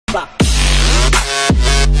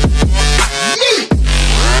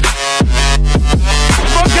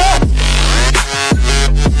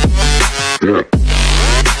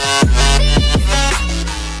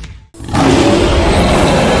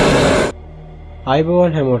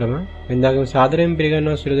ආයිබෝවන් හැමෝටම වෙනදාගම සාදරයෙන්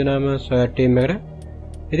පිළිගන්නවා සියලු දෙනාම SWAT ටීම් එකට.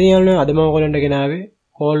 ඉතින් යාළුවෝ අද මම ඔයගලන්ට ගෙනාවේ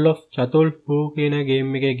Call of Cthulhu කියන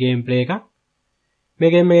ගේම් එකේ ගේම් ප්ලේ එකක්.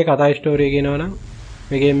 මේ ගේම් එකේ කතා ස්ටෝරිය කියනවා නම්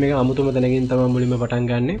මේ ගේම් එක අමුතුම තැනකින් තමයි මුලින්ම පටන්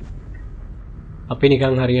ගන්නෙ. අපි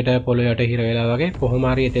නිකන් හරියට පොළොව යට හිර වෙලා වගේ කොහොම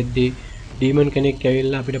හරි එතෙද්දී ඩීමන් කෙනෙක්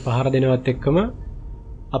ඇවිල්ලා අපිට පහර දෙනවත් එක්කම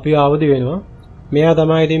අපි ආවදි වෙනවා. මෙයා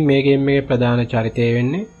තමයි ඉතින් මේ ගේම් එකේ ප්‍රධාන චරිතය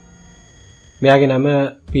වෙන්නේ. මෙයාගේ නම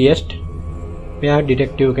පියස්ට්. මෙයා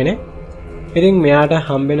ඩිටෙක්ටිව් කෙනෙක්. ඉතින් මෙයාට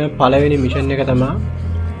හම්බෙන පළවෙනි මිෂන් එක තමයි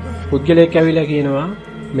පුද්ගලයෙක් ඇවිල්ලා කියනවා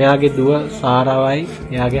මෙයාගේ දුව සාරාවයි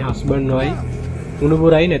එයාගේ හස්බන්ඩ් වයි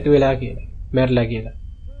උණුබුරයි නැති වෙලා කියලා. මැරිලා කියලා.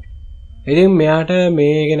 ඉතින් මෙයාට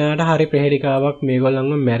මේ කෙනාට හරි ප්‍රහෙලිකාවක්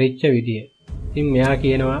මේගොල්ලන්ව මැරිච්ච විදිය. ඉතින් මෙයා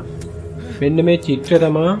කියනවා මෙන්න මේ චිත්‍රය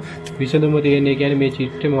තමයි විසඳුම තියෙන්නේ. කියන්නේ මේ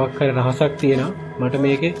චිත්‍රේ මොකක් හරි රහසක් තියෙනවා. මට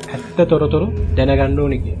මේකේ ඇත්ත තොරතුරු දැනගන්න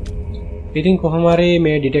ඕනේ කියලා. ඉතින් කොහොම හරි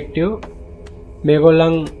මේ ඩිටෙක්ටිව්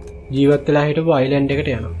මේගොල්ලන් ජීවත් වෙලා හිටපු අයිලන්ඩ් එකට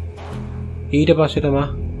යනවා. ඊට පස්සේ තමයි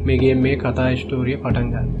මේ ගේම් එකේ කතා ස්ටෝරිය පටන්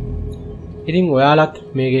ගන්න. ඉතින් ඔයාලත්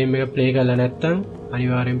මේ ගේම් එක ප්ලේ කරලා නැත්නම්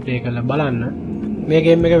අනිවාර්යෙන් ප්ලේ කරලා බලන්න. මේ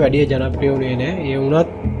ගේම් එක වැඩි ජනප්‍රිය වුණේ නෑ. ඒ වුණත්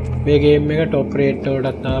මේ ගේම් එක টොප් රේට්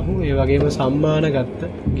වලටත් ආපු ඒ වගේම සම්මාන ගත්ත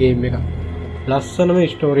ගේම් එකක්. ලස්සනම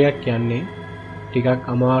ස්ටෝරියක් කියන්නේ. ටිකක්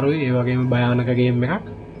අමාරුයි ඒ වගේම භයානක ගේම් එකක්.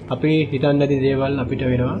 අපි හිතන්නේ නැති දේවල් අපිට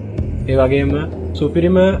වෙනවා. ඒ වගේම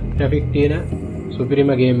සුපිරිම ග්‍රැෆික් තියෙන සුපිරිම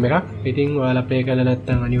ගේම් එකක්. ඉතින් ඔයාලා ප්ලේ කරලා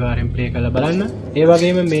නැත්නම් අනිවාර්යෙන් ප්ලේ කරලා බලන්න. ඒ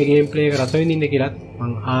වගේම මේ ගේම් ප්ලේ එක රස විඳින්න කියලා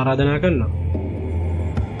මම ආරාධනා කරනවා.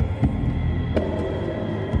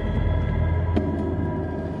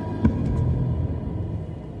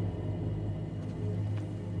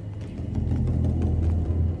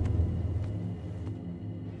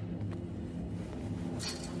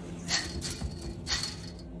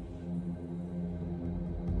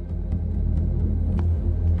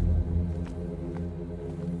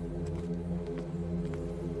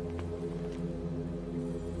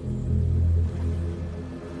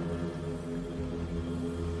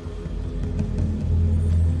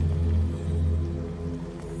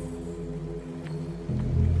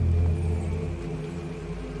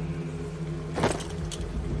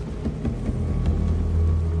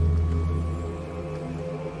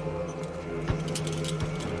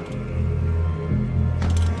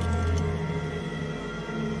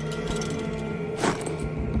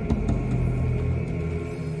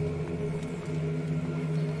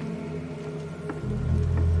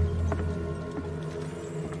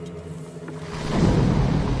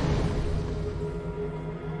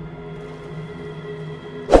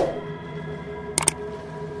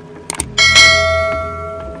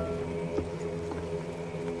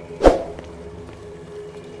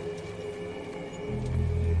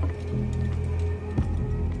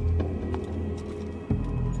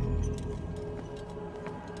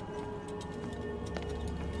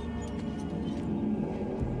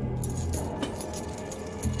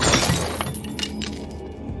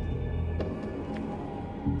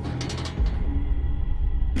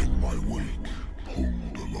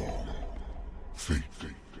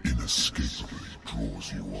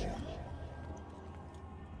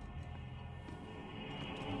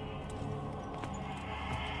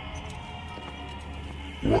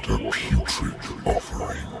 What a putrid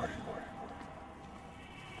offering.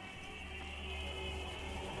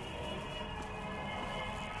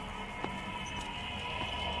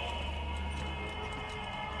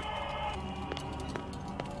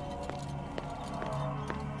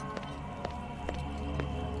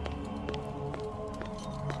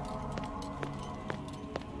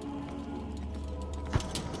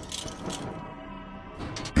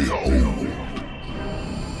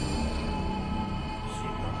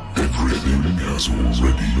 Everything has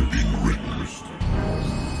already been written.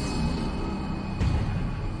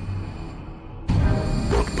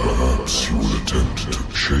 But perhaps you will attempt to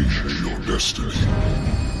change your destiny.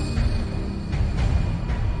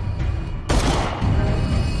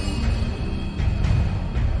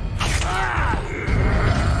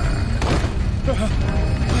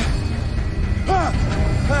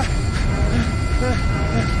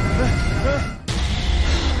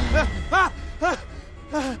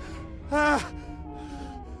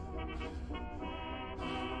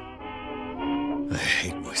 I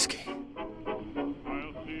hate whiskey.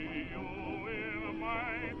 I'll see you in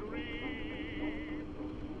my dreams.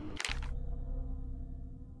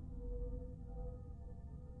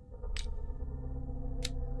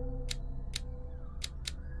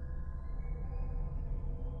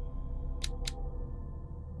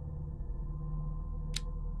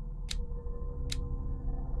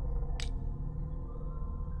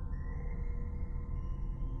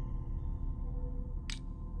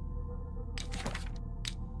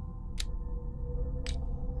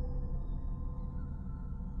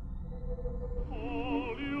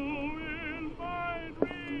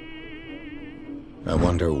 I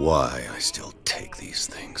wonder why I still take these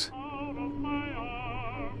things.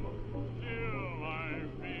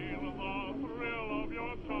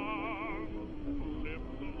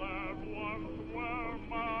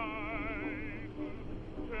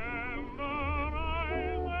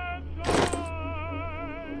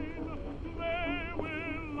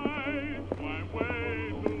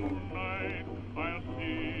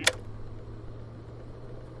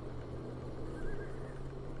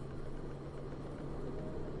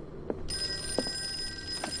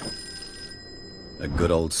 A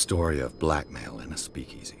good old story of blackmail in a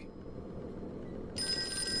speakeasy.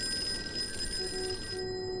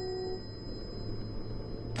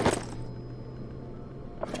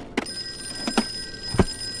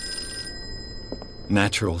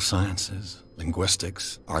 Natural sciences,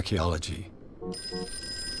 linguistics, archaeology.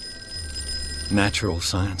 Natural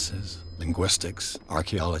sciences, linguistics,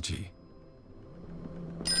 archaeology.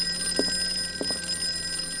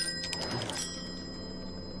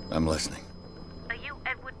 I'm listening.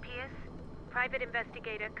 Private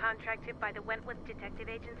investigator contracted by the Wentworth Detective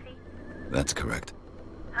Agency? That's correct.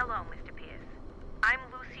 Hello, Mr. Pierce. I'm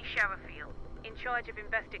Lucy Sherifield, in charge of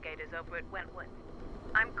investigators over at Wentworth.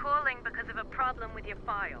 I'm calling because of a problem with your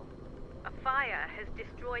file. A fire has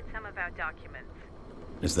destroyed some of our documents.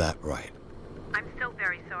 Is that right? I'm so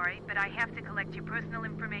very sorry, but I have to collect your personal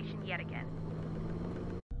information yet again.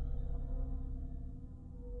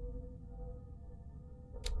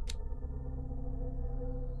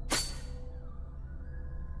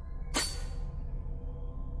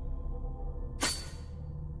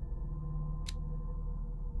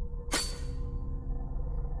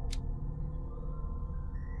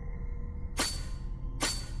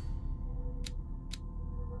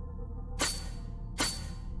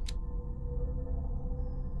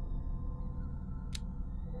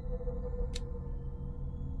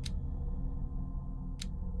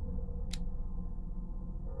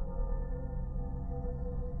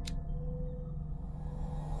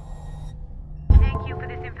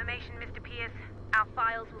 Our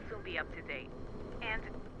files will soon be up to date. And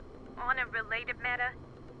on a related matter,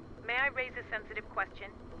 may I raise a sensitive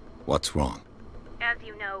question? What's wrong? As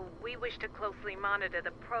you know, we wish to closely monitor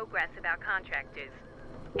the progress of our contractors.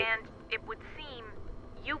 And it would seem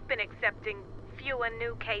you've been accepting fewer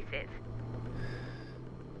new cases.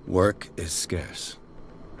 Work is scarce.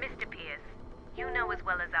 Mr. Pierce, you know as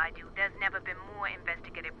well as I do, there's never been more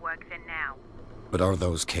investigative work than now. But are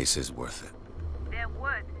those cases worth it? They're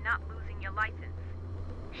worth not losing your license.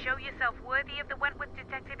 Show yourself worthy of the Wentworth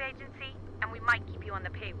Detective Agency, and we might keep you on the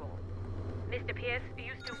payroll. Mr. Pierce, are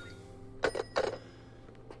you still...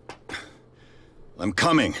 I'm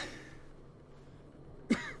coming.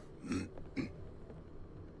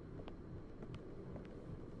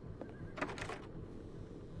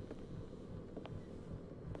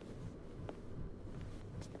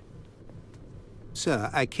 Sir,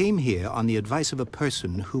 I came here on the advice of a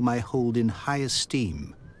person whom I hold in high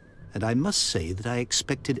esteem, and I must say that I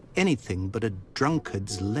expected anything but a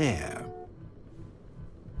drunkard's lair.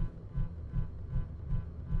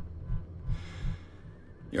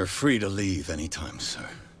 You're free to leave anytime, sir.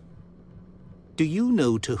 Do you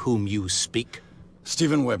know to whom you speak?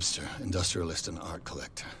 Stephen Webster, industrialist and art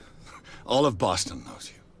collector. All of Boston knows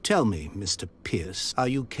you. Tell me, Mr. Pierce, are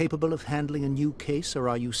you capable of handling a new case, or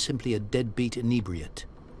are you simply a deadbeat inebriate?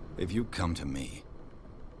 If you come to me,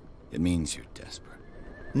 it means you're desperate.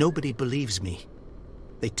 Nobody believes me.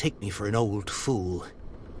 They take me for an old fool.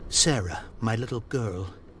 Sarah, my little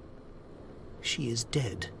girl, she is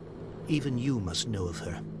dead. Even you must know of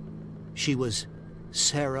her. She was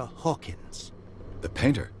Sarah Hawkins. The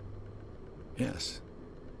painter? Yes.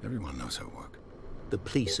 Everyone knows her work. The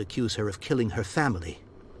police accuse her of killing her family.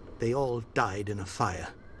 They all died in a fire.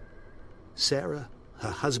 Sarah,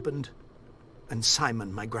 her husband, and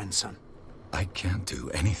Simon, my grandson. I can't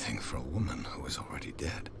do anything for a woman who is already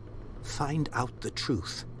dead. Find out the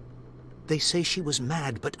truth. They say she was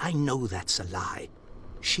mad, but I know that's a lie.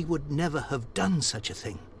 She would never have done such a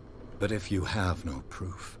thing. But if you have no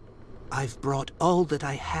proof... I've brought all that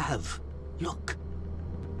I have. Look.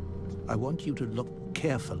 I want you to look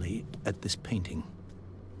carefully at this painting.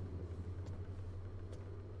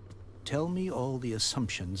 Tell me all the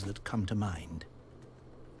assumptions that come to mind.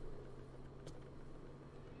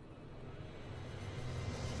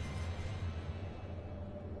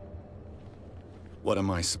 What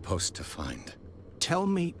am I supposed to find? Tell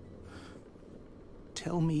me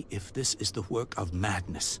if this is the work of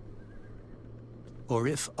madness. Or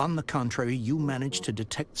if, on the contrary, you manage to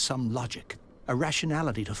detect some logic, a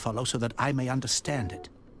rationality to follow so that I may understand it.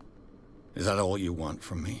 Is that all you want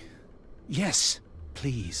from me? Yes,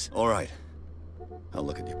 please. All right. I'll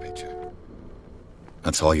look at your picture.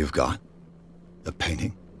 That's all you've got? The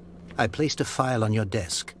painting? I placed a file on your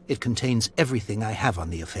desk. It contains everything I have on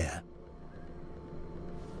the affair.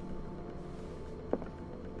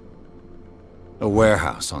 A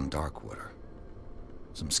warehouse on Darkwater.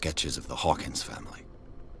 Some sketches of the Hawkins family.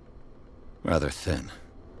 Rather thin.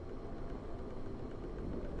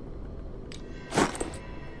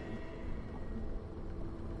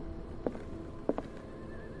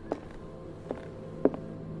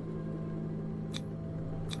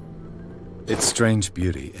 Its strange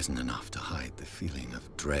beauty isn't enough to hide the feeling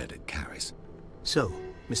of dread it carries. So,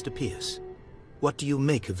 Mr. Pierce, what do you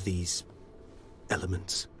make of these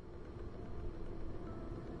elements?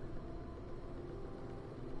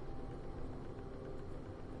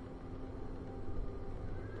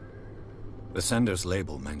 The sender's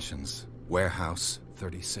label mentions Warehouse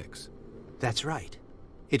 36. That's right.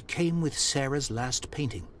 It came with Sarah's last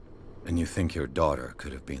painting. And you think your daughter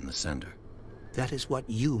could have been the sender? That is what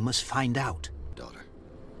you must find out. Daughter.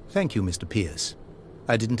 Thank you, Mr. Pierce.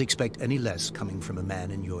 I didn't expect any less coming from a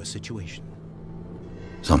man in your situation.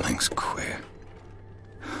 Something's queer.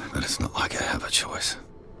 But it's not like I have a choice.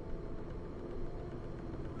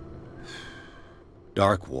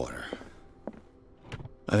 Darkwater.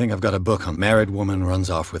 I think I've got a book on married woman runs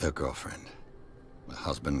off with her girlfriend. The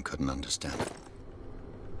husband couldn't understand it.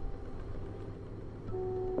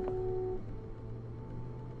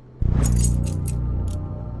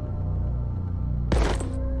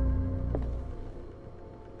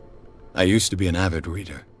 I used to be an avid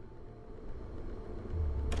reader.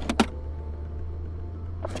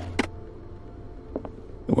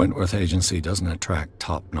 The Wentworth Agency doesn't attract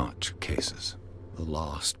top-notch cases. The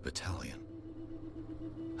Lost Battalion.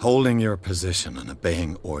 Holding your position and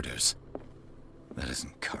obeying orders. That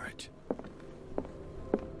isn't courage.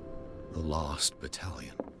 The Lost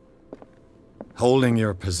Battalion. Holding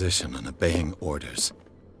your position and obeying orders.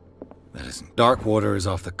 That isn't... Darkwater is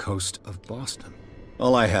off the coast of Boston.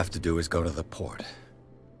 All I have to do is go to the port.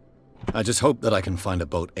 I just hope that I can find a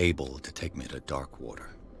boat able to take me to Darkwater.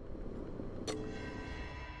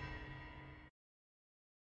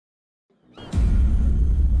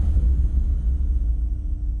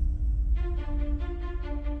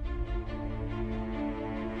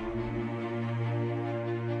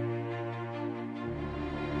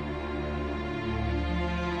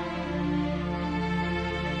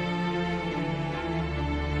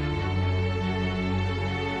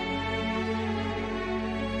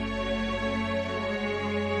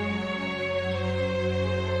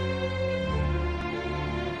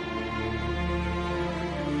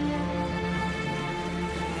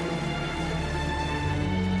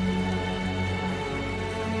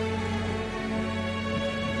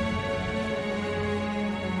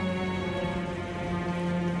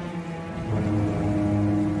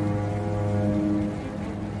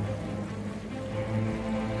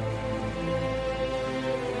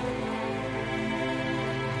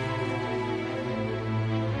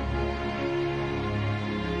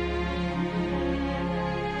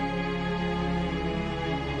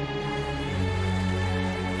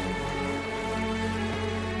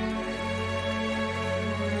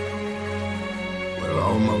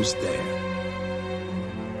 Almost there.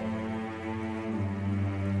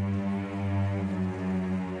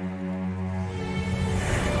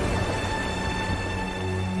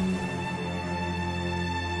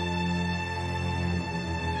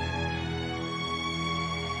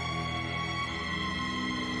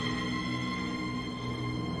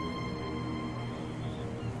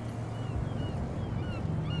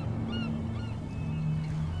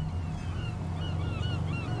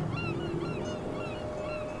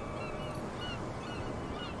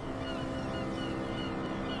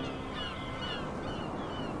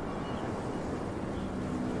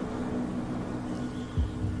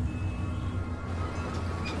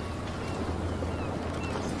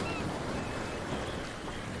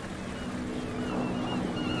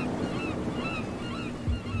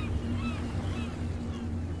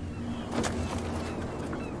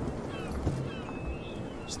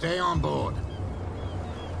 Stay on board.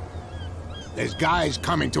 There's guys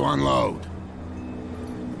coming to unload.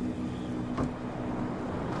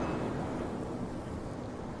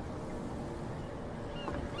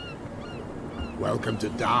 Welcome to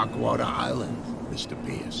Darkwater Island, Mr.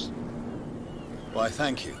 Pierce. Why,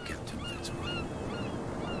 thank you, Captain Fitzroy.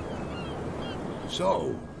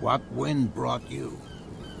 So, what wind brought you?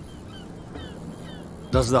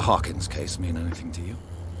 Does the Hawkins case mean anything to you?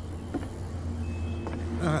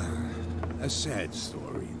 A sad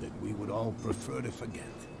story that we would all prefer to forget.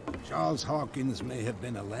 Charles Hawkins may have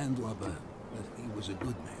been a landlubber, but he was a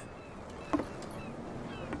good man.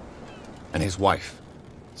 And his wife,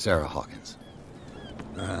 Sarah Hawkins.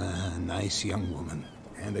 Nice young woman.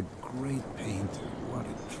 And a great painter. What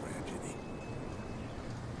a tragedy.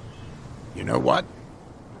 You know what?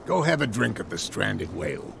 Go have a drink at the Stranded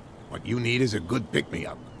Whale. What you need is a good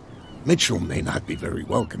pick-me-up. Mitchell may not be very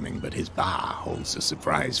welcoming, but his bar holds a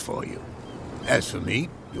surprise for you. As for me,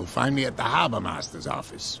 you'll find me at the Harbor Master's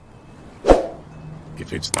office.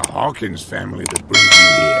 If it's the Hawkins family that brings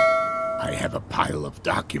you here, I have a pile of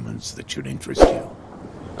documents that should interest you.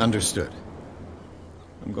 Understood.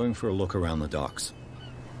 I'm going for a look around the docks.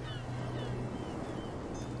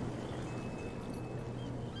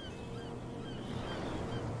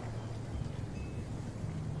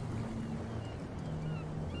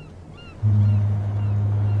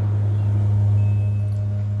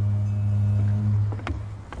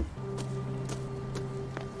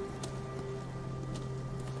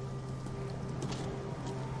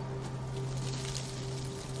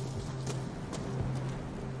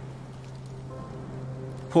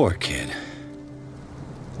 Poor kid.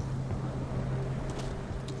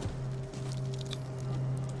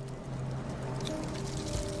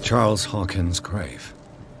 Charles Hawkins' grave.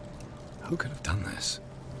 Who could have done this?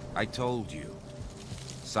 I told you.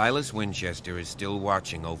 Silas Winchester is still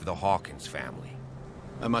watching over the Hawkins family.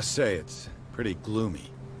 I must say, it's pretty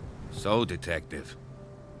gloomy. So, Detective,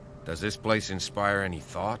 does this place inspire any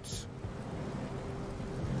thoughts?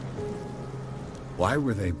 Why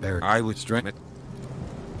were they buried? I would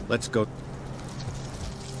Let's go.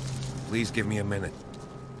 Please give me a minute.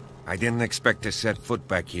 I didn't expect to set foot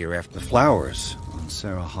back here after... The flowers on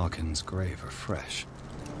Sarah Hawkins' grave are fresh.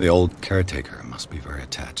 The old caretaker must be very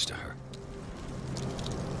attached to her.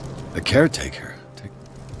 The caretaker?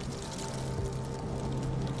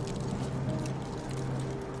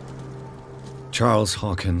 Charles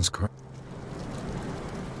Hawkins' grave.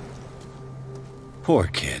 Poor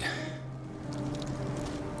kid.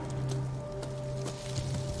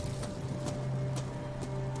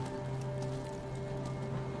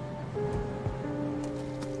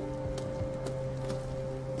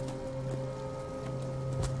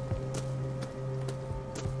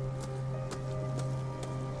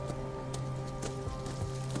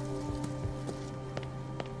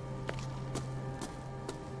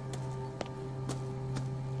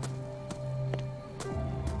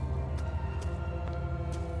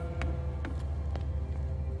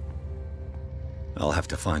 I'll have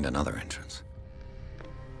to find another entrance.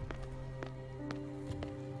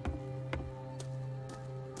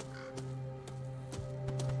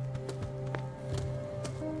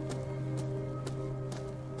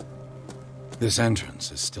 This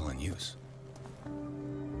entrance is still in use.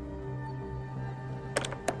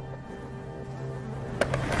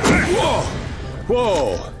 Whoa!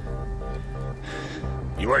 Whoa!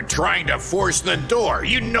 You were trying to force the door,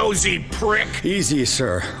 you nosy prick! Easy,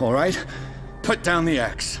 sir, all right? Put down the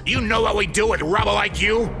axe. You know what we do with rubble like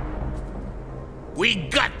you? We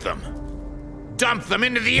gut them. Dump them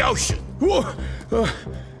into the ocean. Whoa!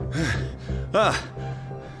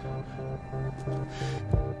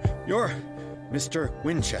 You're Mr.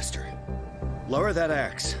 Winchester. Lower that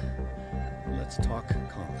axe. Let's talk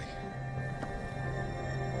calmly.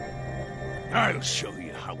 I'll show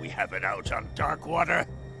you how we have it out on Darkwater.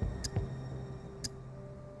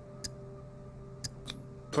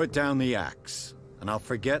 Put down the axe, and I'll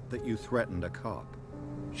forget that you threatened a cop.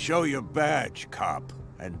 Show your badge, cop,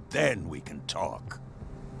 and then we can talk.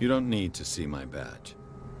 You don't need to see my badge.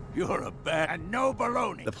 You're a bad and no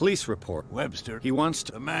baloney. The police report. Webster. He wants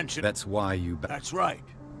to... The mansion. That's why you... That's right.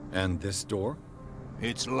 And this door?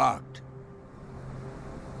 It's locked.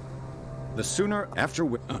 The sooner after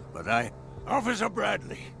we... But Officer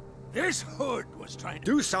Bradley, this hood was trying to...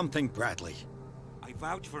 Do something, Bradley. I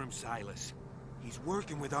vouch for him, Silas. He's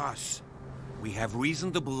working with us. We have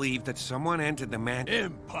reason to believe that someone entered the mansion.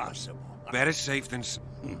 Impossible. Better safe than...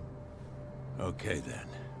 Okay, then.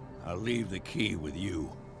 I'll leave the key with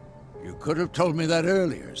you. You could have told me that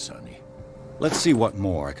earlier, Sonny. Let's see what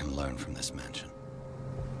more I can learn from this mansion.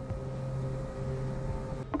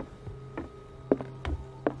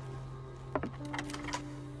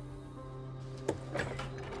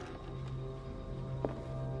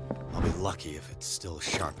 I'll be lucky if it's still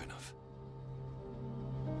sharp enough.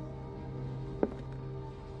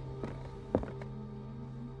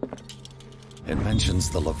 It mentions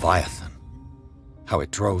the Leviathan, how it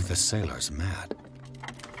drove the sailors mad.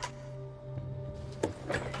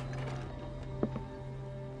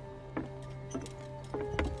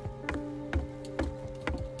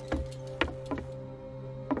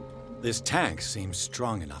 This tank seems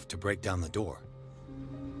strong enough to break down the door.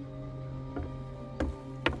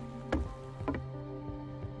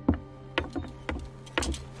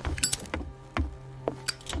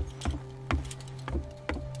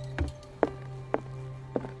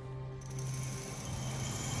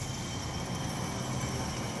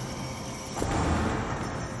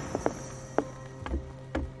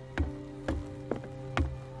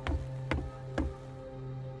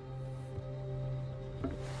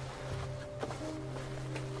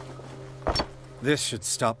 This should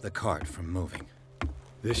stop the cart from moving.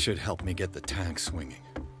 This should help me get the tank swinging.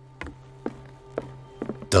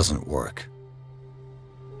 Doesn't work.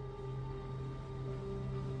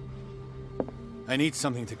 I need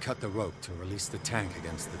something to cut the rope to release the tank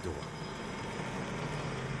against the door.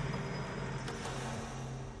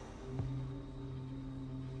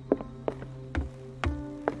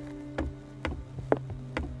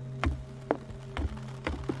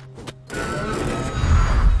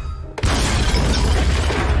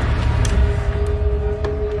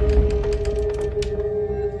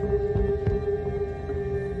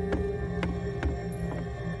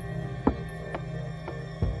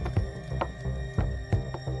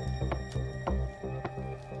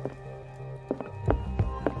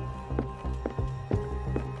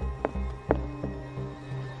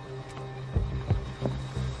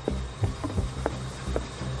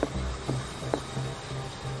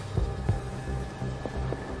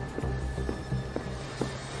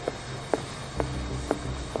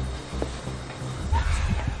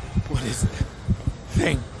 What is that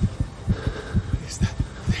thing? What is that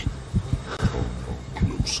thing?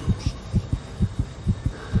 Closer.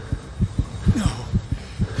 No.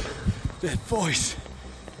 That voice.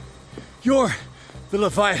 You're the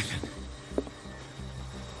Leviathan.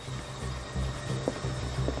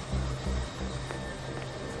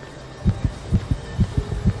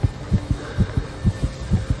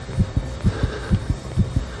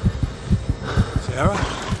 Sarah?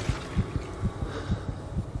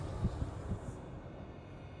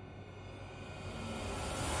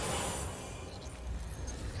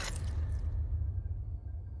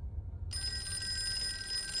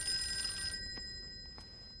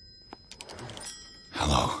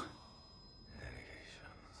 Hello.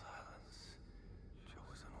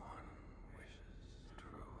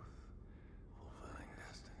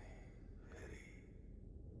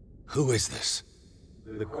 Who is this?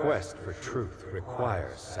 The quest for truth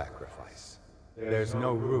requires sacrifice. There's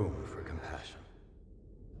no room for compassion.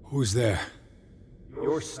 Who's there?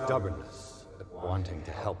 Your stubbornness at wanting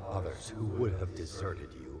to help others who would have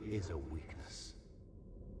deserted you is a weakness.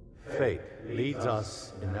 Fate leads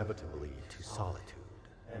us inevitably to solitude,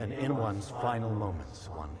 and in one's final moments,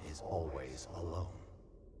 one is always alone.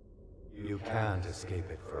 You can't escape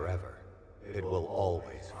it forever. It will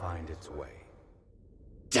always find its way.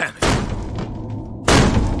 Damn it!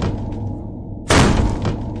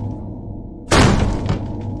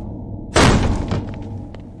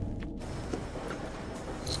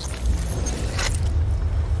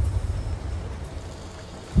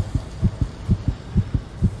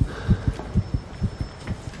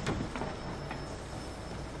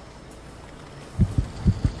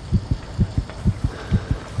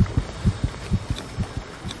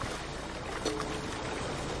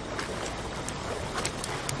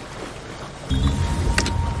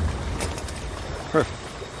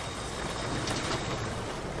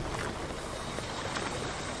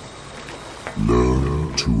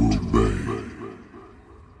 Learn to obey.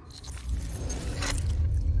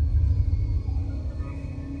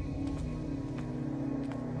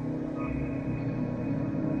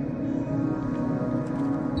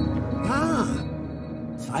 Ah,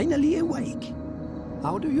 finally awake.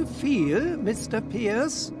 How do you feel, Mr.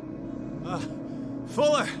 Pierce?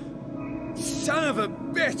 Fuller! Son of a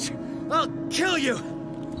bitch! I'll kill you!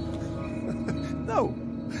 No,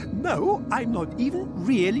 I'm not even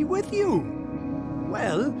really with you.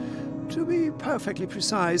 Well, to be perfectly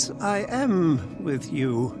precise, I am with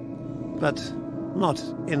you. But not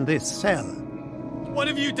in this cell. What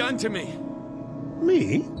have you done to me?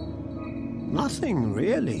 Me? Nothing,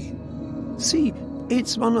 really. See,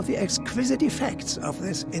 it's one of the exquisite effects of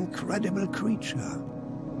this incredible creature.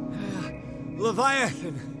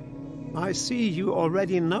 Leviathan! I see you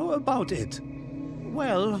already know about it.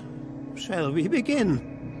 Well, shall we begin?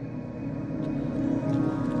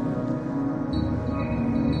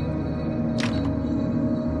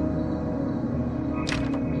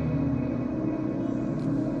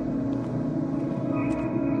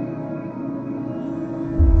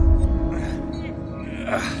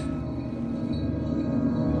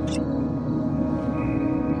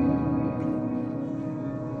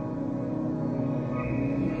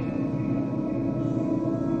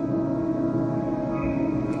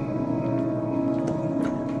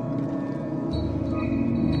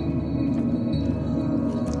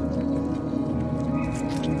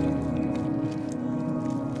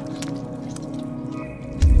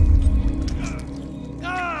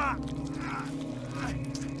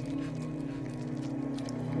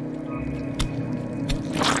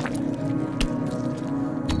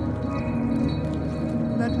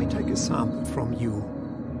 Let me take a sample from you.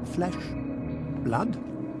 Flesh, blood.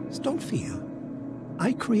 Don't fear.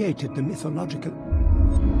 I created the mythological...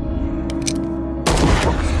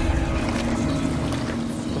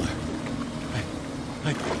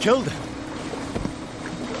 I killed him.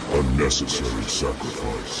 A necessary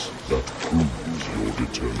sacrifice that proves your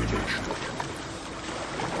determination.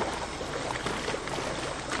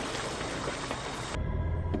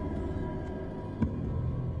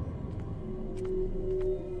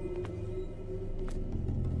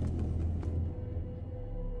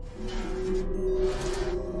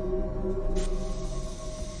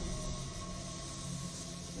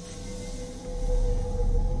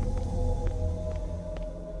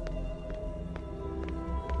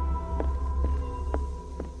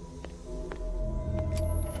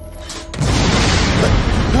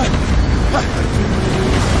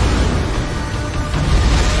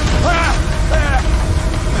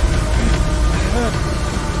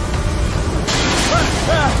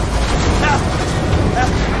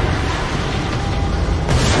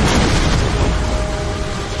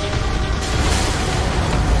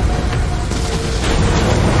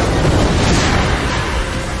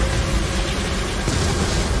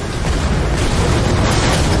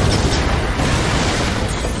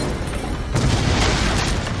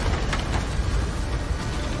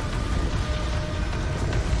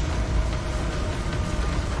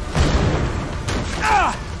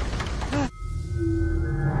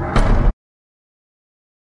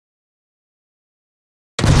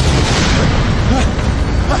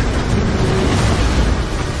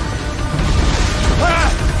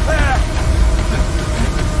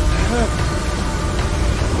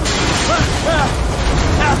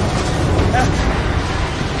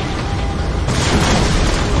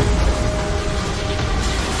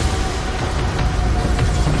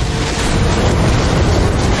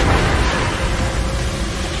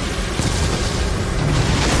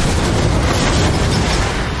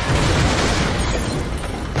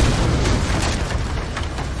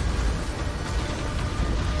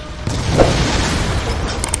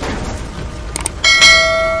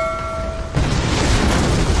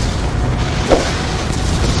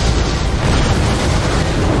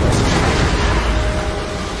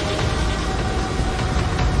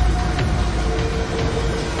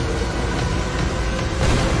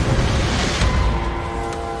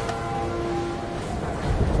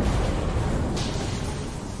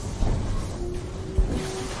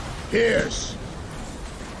 Pierce!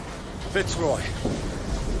 Fitzroy.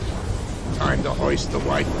 Time to hoist the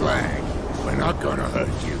white flag. We're not gonna hurt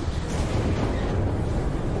you.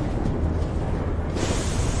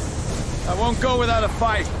 I won't go without a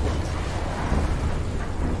fight.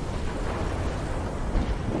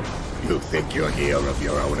 You think you're here of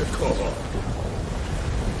your own accord?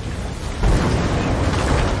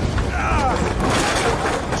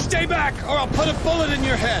 Stay back, or I'll put a bullet in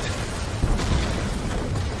your head.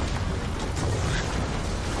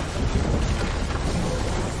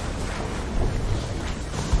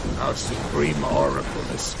 Our Supreme Oracle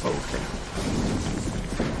has spoken.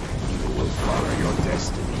 You will follow your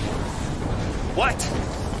destiny. What?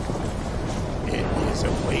 It is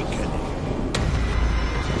awakening.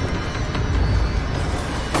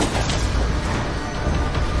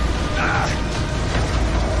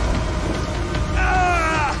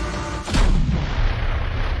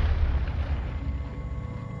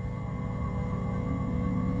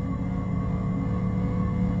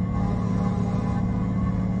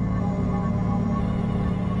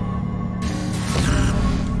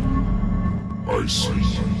 I see.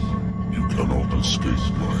 You cannot escape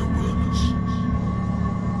my awareness.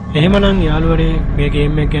 එහෙමනම් යාළුවනේ මේ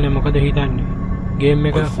game එක ගැන මොකද හිතන්නේ? Game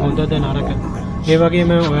එක හොඳද නරකද? ඒ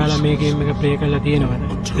වගේම ඔයාලා මේ ගේම් එක ප්ලේ කරලා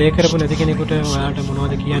තියෙනවද? ප්ලේ කරපු නැති කෙනෙකුට ඔයාලට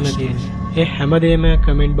මොනවද කියන්න තියෙන්නේ? ඒ හැමදේම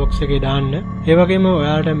කමෙන්ට් බොක්ස් එකේ දාන්න. ඒ වගේම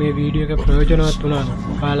ඔයාලට මේ වීඩියෝ එක ප්‍රයෝජනවත් වුණා නම්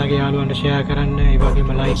ඔයාලගේ යාළුවන්ට ෂෙයා කරන්න, ඒ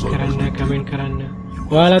වගේම ලයික් කරන්න, කමෙන්ට් කරන්න.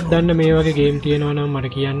 ඔයාලත් දන්න මේ වගේ ගේම් තියෙනවා නම්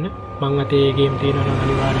මට කියන්න. මං අතේ ඒ ගේම් තියෙනවා නම්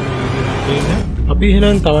අනිවාර්යෙන්ම වීඩියෝ එකක් දෙන්න. අපි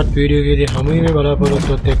එහෙනම් තවත් වීඩියෝ එකකදී හමු වෙමු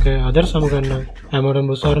බලාපොරොත්තුවත් එක්ක අදට සමු ගන්නවා. හැමෝටම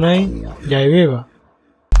සරණයි. ජය වේවා.